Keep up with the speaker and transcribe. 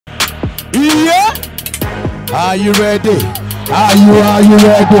Yeah. Are you ready? Are you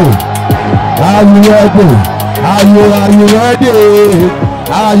ready? Are you ready? Are you ready?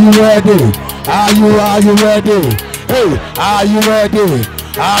 Are you ready? Are you ready? Hey, are you ready?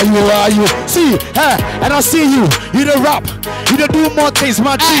 Are you? See, hey, and I see you. You the rap. You the do more things,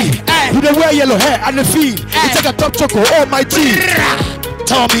 my G. You the wear yellow hair and the feed. You take a top choco, oh my G.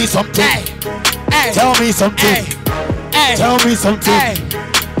 Tell me something. Tell me something. Tell me something.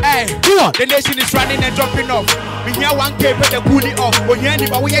 Come on. The nation is running and dropping off. We hear one paper the bully off. When you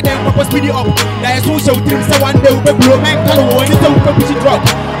anybody we hear them purpose speed up. There is also dreams that one day we blow man can when it's a push drop.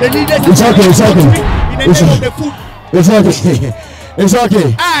 The leaders it's okay, it's okay. It's okay. It's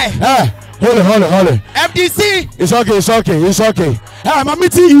okay. Hold it. FDC. It's okay. Hey, my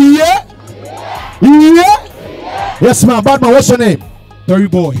meeting here. Yeah. Yes, man. Badman, what's your name? Tory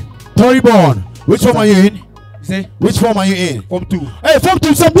Boy. Which form are you in? Say. Which form are you in? Form 2. Hey, Form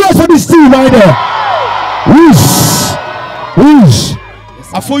 2. Some blood for this team right there. Whoosh.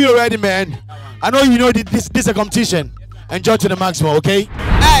 I feel you already, man. I know you know this is a competition. Enjoy to the maximum, okay?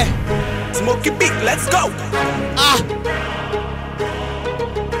 Hey, Smokey Big, let's go.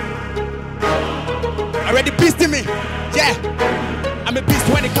 Already pissed me. Yeah. I'm a beast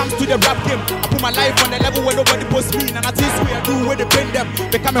when it comes to the rap game. I put my life on the level where nobody posts me. And I think we are doing where they bring them.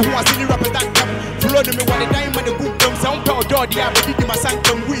 Become a who I see the rappers that come. Follow them when they die and the boom them. Sound power door, the app, did my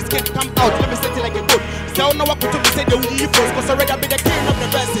sanctum. Who is going to come out? Let me set it like a boat. So now I put to me say the we first. Cause already I be the king of the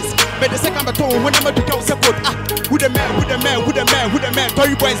verses. But the second baton when I'm to go support. Who the man?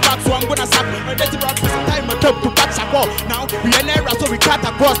 Tory Boy is back, so I'm gonna sap. And that's around for some time I talk to back support. Now we are never so we cut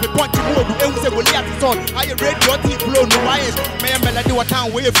across the point to move. And we say we'll leave it on. I read your teeth blow no wires. May melody what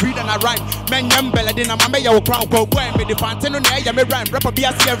time way free than I rhyme. Man yam melody na my your crown go go and me the fountain on the me rhyme. Rapper be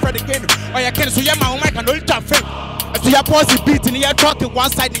a see and Fred again. Or you can so yeah my mic and all traffic. So your pause beat in your talking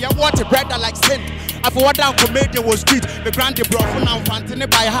one side and your water bread like sin. I forward down comedian was street. The grande bro for now fountain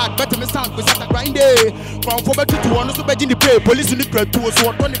by heart. Better me sound because I grind day. From 4 to 2 on so bad in the play. Police in the crowd too so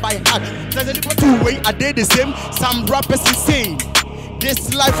on by heart. There's a little 2 way I did the same. Some rappers insane.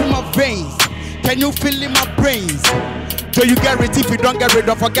 This life in my veins. Can you feel in my brains? So you get rid if you don't get rid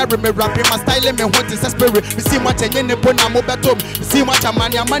of forget me rapping my style me what is a spirit. You see much and you put I'm over top. You see much a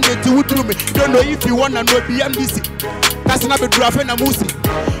man to do me. Don't know if you wanna know BMDC. That's not be drafting a musi.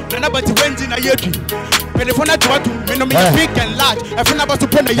 None about the wind in a yeti. But if I'm not to me no me big and large. If I'm about to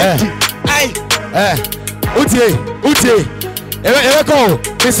put a yeti. Uti. Echo.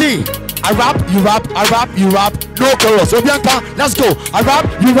 You see. I rap, you rap. No chorus. Obianka, let's go. I rap,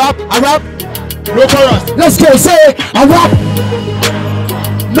 you rap. No chorus. Let's go. Say I rap.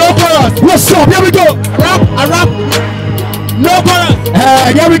 No chorus. What's up? Here we go. I rap. No chorus.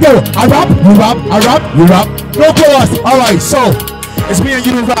 Here we go. I rap, you rap. No chorus. All right. So it's me and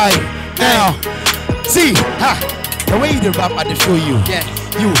you right now. See, the way you rap, I feel you. Yeah.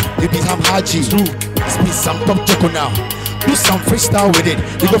 You be some Haji. It's me some top choco now. Do some freestyle with it.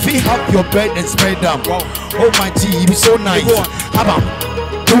 You go feel have your bread and spread them. Wow. Oh my G, you be so nice. Have them.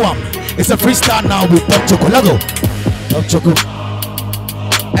 Do them. It's a freestyle now with Top Choco. Let's go. Top Choco.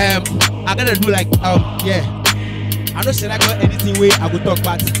 I gotta do like yeah. I don't say I got anything way I will talk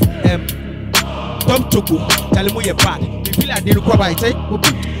about Top Choco. Tell him you're bad. You feel like they look about it.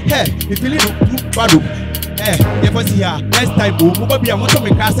 Hey, you feel it bad. Never see here. Next time, move be I want to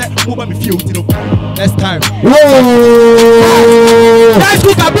make us move me feel next time. Whoa! Nice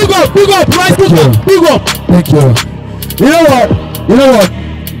cooker, big up, nice cooker, big up. Thank you. You know what?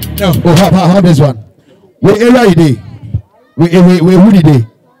 No. Oh, how this one? We area you day. We who the day?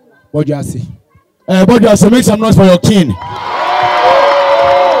 What do you see? But you make some noise for your king.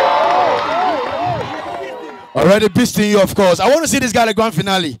 Already beasting you, of course. I want to see this guy at the grand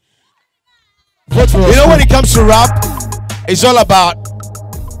finale. You know, when it comes to rap, it's all about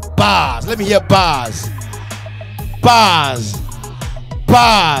bars. Let me hear bars.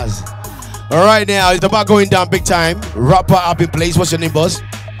 All right, now it's about going down big time. Rapper up in place. What's your name, boss?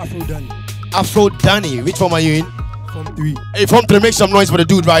 Afrodanny. Which form are you in? Form 3. Hey, Form 3. Make some noise for the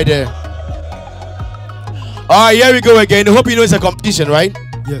dude right there. All right, here we go again. I hope you know it's a competition, right?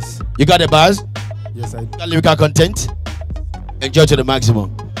 Yes. You got the bars? Yes, I do. Lyrical content? Enjoy to the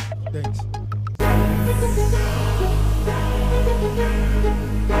maximum. Thanks.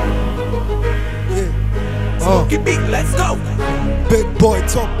 Smokey Big, let's go. Big boy,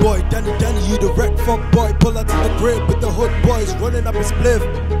 top boy, Danny, you the wreck fuck boy. Pull out to the crib with the hood boys, running up a spliff.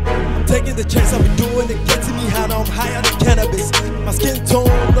 I'm taking the chance, I've been doing it, getting me high, now I'm higher than cannabis. My skin tone,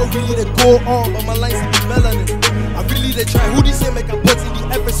 no really to go on, but my lines be melanin. I really they try, who they say make I put in the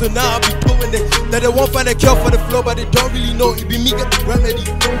effort, so now I be doing it. That they won't find a cure for the flow, but they don't really know, it be me get the remedy.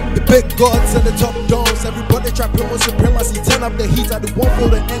 The Big gods and the top dons. Everybody trapping on supremacy. Turn up the heat, I the one feel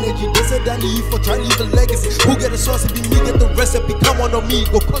the energy. They said that you for trying to leave a legacy. Who get the sauce if you me get the recipe? Come on me,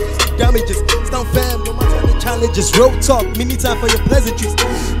 go cause some damages. Stand fam, no matter the challenges. Real talk, mini time for your pleasantries.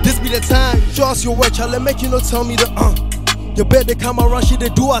 This be the time, show us your work, child. Make you no tell me the You bet they come around, she they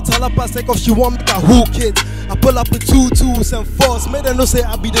do a tell up Basec of she want me a who kids. I pull up with 2 2s and 4s, made them know say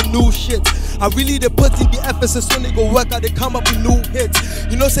I be the new shit. I really they put in the emphasis when they go work out, they come up with new hits.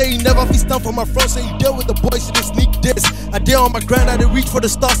 You know say you never be stand for my front, say you deal with the boys, you they sneak this. I dare on my grind, I they reach for the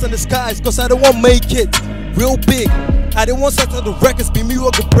stars and the skies, cause I don't want make it real big. I didn't want set of the records, be me who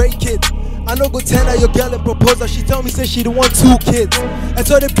go break it. I know go tell her your girl and propose her. She tell me say she don't want 2 kids. And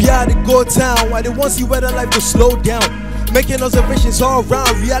so they be out they go town. Why they want see whether life will slow down. Making observations all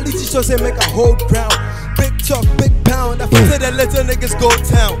around. Reality shows they make a whole ground. Big talk, big pound. I feel say that little niggas go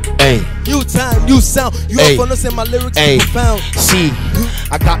town. Hey. New time, new sound. You Hey. up on us and my lyrics are profound. See,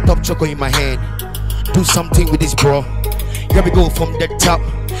 I got top choco in my hand. Do something with this, bro. Here we go from the top.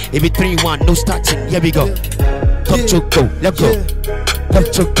 If it 3-1, no starting. Here we go. Top choco, let go. Top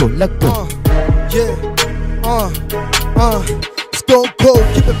choco, let go. Stone cold,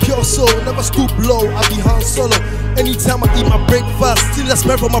 keep it pure soul, never stoop low. I be Han Solo. Anytime I eat my breakfast, still I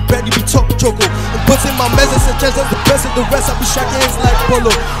smell from my bread, you be top choco. And putting my message and chance as the best of the rest, I be shaking hands like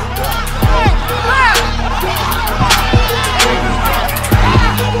polo.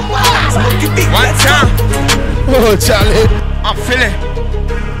 One time, Oh, Charlie. I'm feeling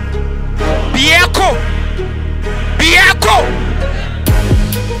Biheco.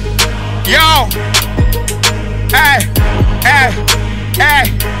 Yo. Hey.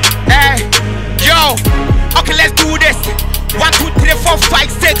 Yo. Okay, let's do this. 1, 2, 3, 4,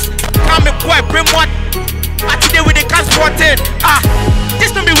 5, 6. Come me boy, bring one. I today with the transported.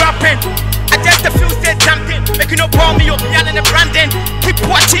 This don't be rapping. I just feel say something. Make you no call me up, Yan and the Brandon. Keep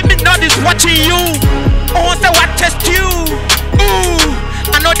watching me, not is watching you. Oh, what's the what test you? Ooh,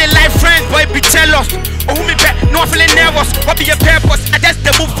 I know they like friends, boy, be jealous. Oh, who me bet? No, I'm feeling nervous. What be your purpose? I just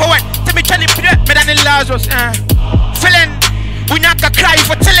move forward. Tell me, Charlie, me than the Lazarus. Feeling, we not gonna cry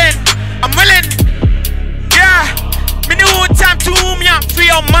for telling. I'm willing. Yeah, me new time to me, I'm free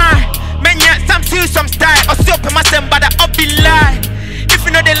on mine. Man, yeah, some see some style. Or so up in my son, but I'll be lie. If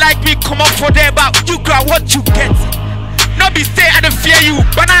you know they like me, come up for them, but you got what you get. Not be say I don't fear you,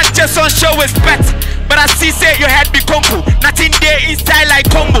 but I just on show respect. But I see say your head be conco, nothing there inside like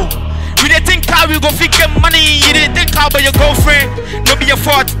combo. We didn't think how we go figure money, you didn't think how about your girlfriend. No be your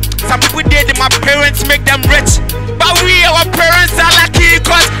fault. Some people did, my parents make them rich. But we, our parents are lucky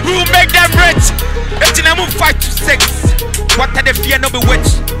cause we will make them rich. If you move 5 to 6, what are the fear no be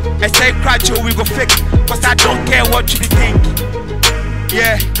witch? I say cry Joe, we go fix. Cause I don't care what you think.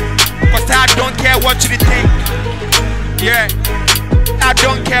 Yeah, cause I don't care what you think. Yeah, I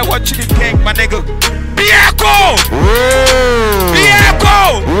don't care what you think, my nigga. Biheco!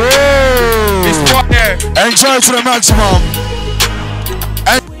 Biheco! It's what there. Enjoy to the maximum.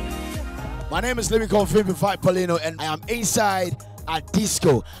 My name is Living Confirmed 5 Paulino and I am inside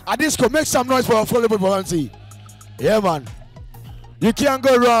Adisco. Adisco, make some noise for affordable volunteer. Yeah, man. You can't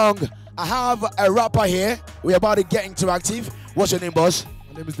go wrong. I have a rapper here. We're about to get interactive. What's your name, boss?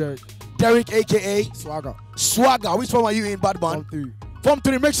 My name is Derrick. Derrick, aka Swagger. Swagger. Which form are you in, bad man? Form 3. Form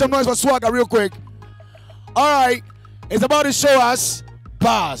 3. Make some noise for Swagger real quick. Alright. It's about to show us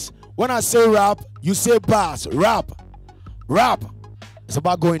bars. When I say rap, you say bars. Rap. Rap. It's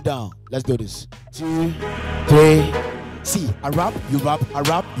about going down. Let's do this. 2, 3. See, I rap, you rap, I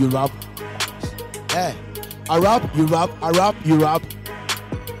rap, you rap. Hey. I rap, you rap, I rap, you rap.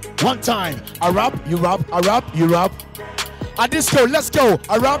 One time. I rap, you rap, I rap, you rap. Adisco, let's go.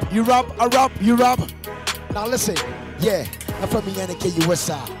 I rap, you rap, I rap, you rap. Now listen, yeah. I'm from the NK West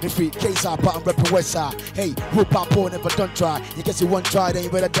Side. Me free case I but I'm repping West Side. Hey, whoop up on never don't try. You guess you one try, then you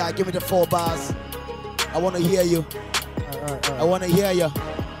better die. Give me the 4 bars. I wanna hear you. I wanna hear you.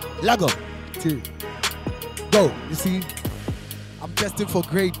 Lago. 2. Go. You see, I'm destined for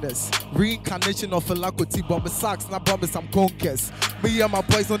greatness. Reincarnation of a Lakoti bomb socks, not promise I'm conquest. Me and my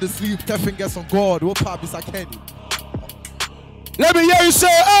boys on the sleep, 10 fingers on God. What pop is I candy? Let me hear you say,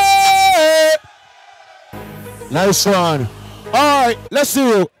 hey! Nice one. All right, let's see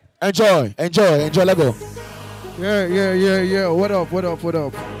you. Enjoy, enjoy, enjoy. Let go. Yeah. What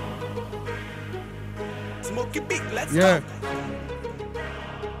up? Smoky beat, let's Yeah. go.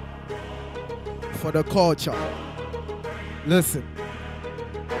 For the culture. Listen.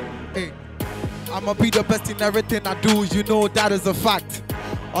 Hey, I'ma be the best in everything I do. You know that is a fact.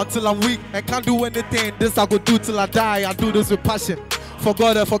 Until I'm weak and can't do anything, this I go do till I die. I do this with passion. For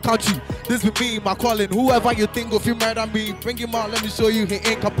God and for country. this with me, my calling. Whoever you think of, you murder me, bring him out, let me show you he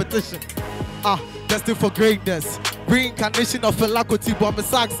ain't competition. Destined for greatness. Reincarnation of alacrity, but my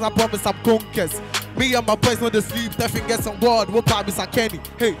socks, I promise I'm conquest. Me and my boys know the sleep, definitely get some word. What promise I Kenny?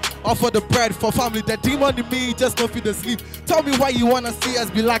 Hey, offer the bread for family. The demon in me just don't feel the sleep. Tell me why you wanna see us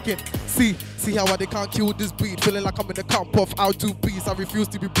be lacking. See how they can't kill this beat. Feeling like I'm in the camp of how to peace. I refuse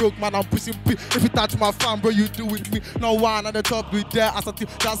to be broke, man. I'm pushing P. If you touch my fam, bro, you do with me. No one at the top, we there as a team.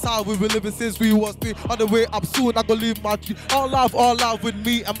 That's how we been living since we was three. On the way up soon, I go leave my tree. All love with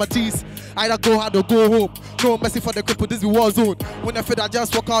me and my G's. Either go hard or go home. No messy for the cripple, this be war zone. When I feel I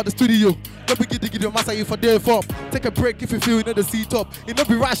just walk out the studio. Don't be give the master you for day form. Take a break if you feel you know the seat up. You know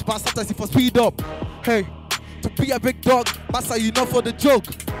be rash, but sometimes you for speed up. Hey, to be a big dog, master you know for the joke.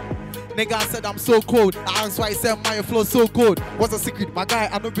 Nigga, I said I'm so cold. I asked why I said my flow so good. What's the secret? My guy,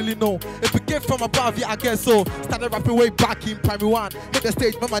 I don't really know. If it came from above, yeah, I guess so. Started rapping way back in primary one. Hit the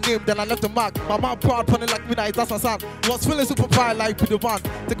stage, remember my name, then I left the mark. My mom proud, punning like midnight, that's my son. Was feeling super proud like with the van.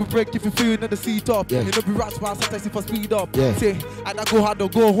 Take a break if you feel you know the seat up. You know be rats, but sometimes you for speed up. Say, either go hard or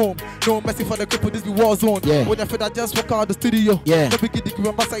go home. No messy for the cripple, this be war zone. When I feel I just walk out the studio. Don't be give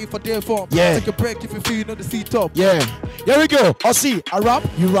the master you for day form. Take a break if you feel you know the seat up. Here we go. Oh, see, I rap,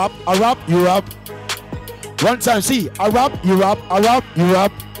 you rap, I rap, you rap. One time, see, I rap, you rap, I rap, you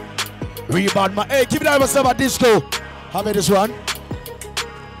rap. Rebound, my hey, keep it out of yourself at disco. Have it this one.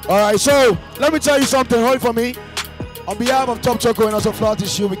 Alright, so let me tell you something. Hold it for me. On behalf of Top Choco and also Flower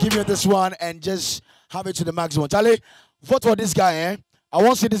Tissue, we give you this one and just have it to the maximum. Charlie, vote for this guy, eh? I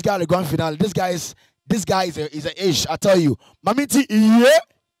want to see this guy at the grand finale. This guy is a ish, I tell you. Mamiti,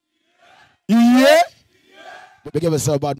 yeah. Big up yourself, bad.